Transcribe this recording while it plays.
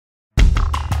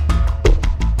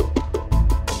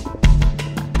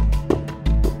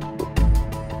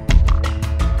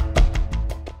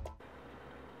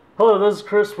Hello, this is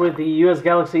Chris with the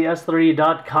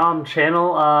usgalaxys3.com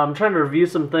channel. I'm trying to review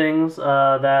some things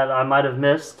that I might have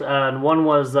missed, and one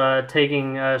was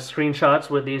taking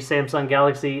screenshots with the Samsung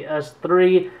Galaxy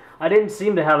S3. I didn't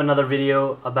seem to have another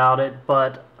video about it,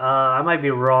 but I might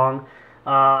be wrong.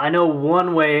 I know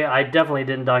one way I definitely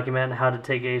didn't document how to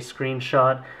take a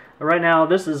screenshot. Right now,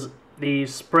 this is the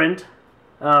Sprint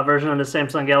version of the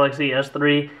Samsung Galaxy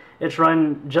S3. It's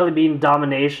run Jelly Bean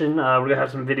Domination. We're going to have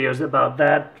some videos about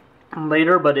that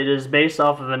later, but it is based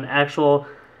off of an actual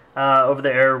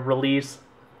over-the-air release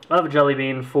of Jelly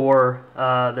Bean for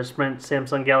the Sprint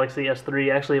Samsung Galaxy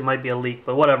S3. Actually, it might be a leak,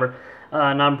 but whatever.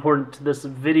 Not important to this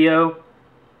video.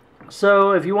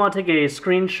 So if you want to take a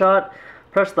screenshot,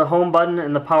 press the home button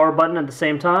and the power button at the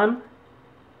same time.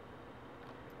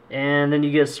 And then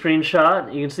you get a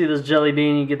screenshot. You can see this Jelly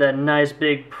Bean. You get that nice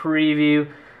big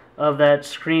preview of that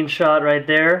screenshot right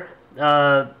there.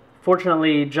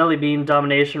 Fortunately, Jelly Bean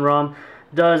Domination ROM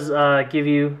does give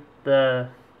you the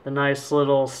nice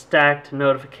little stacked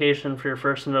notification for your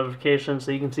first notification, so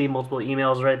you can see multiple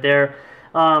emails right there.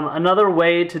 Another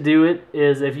way to do it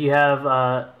is if you have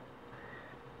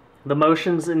the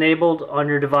motions enabled on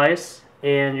your device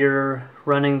and you're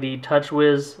running the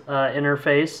TouchWiz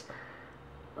interface.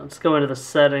 Let's go into the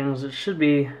settings. It should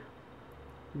be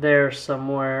there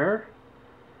somewhere.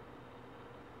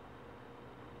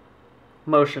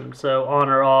 Motion, so on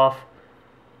or off.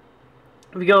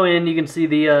 If you go in, you can see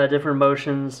the different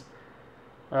motions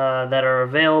that are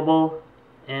available,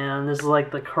 and this is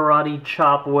like the karate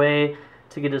chop way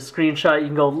to get a screenshot. You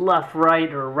can go left,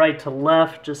 right, or right to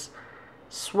left. Just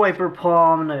swipe your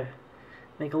palm to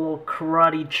make a little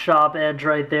karate chop edge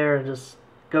right there, and just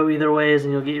go either ways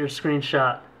and you'll get your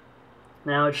screenshot.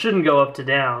 Now it shouldn't go up to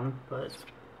down, but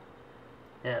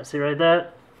yeah, see right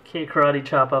there? Can't karate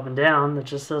chop up and down, that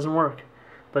just doesn't work.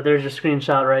 But there's your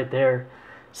screenshot right there.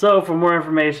 So for more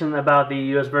information about the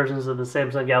US versions of the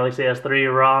Samsung Galaxy S3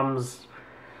 ROMs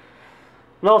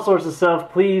and all sorts of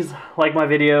stuff, please like my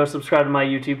video, subscribe to my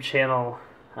YouTube channel.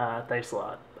 Thanks a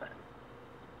lot.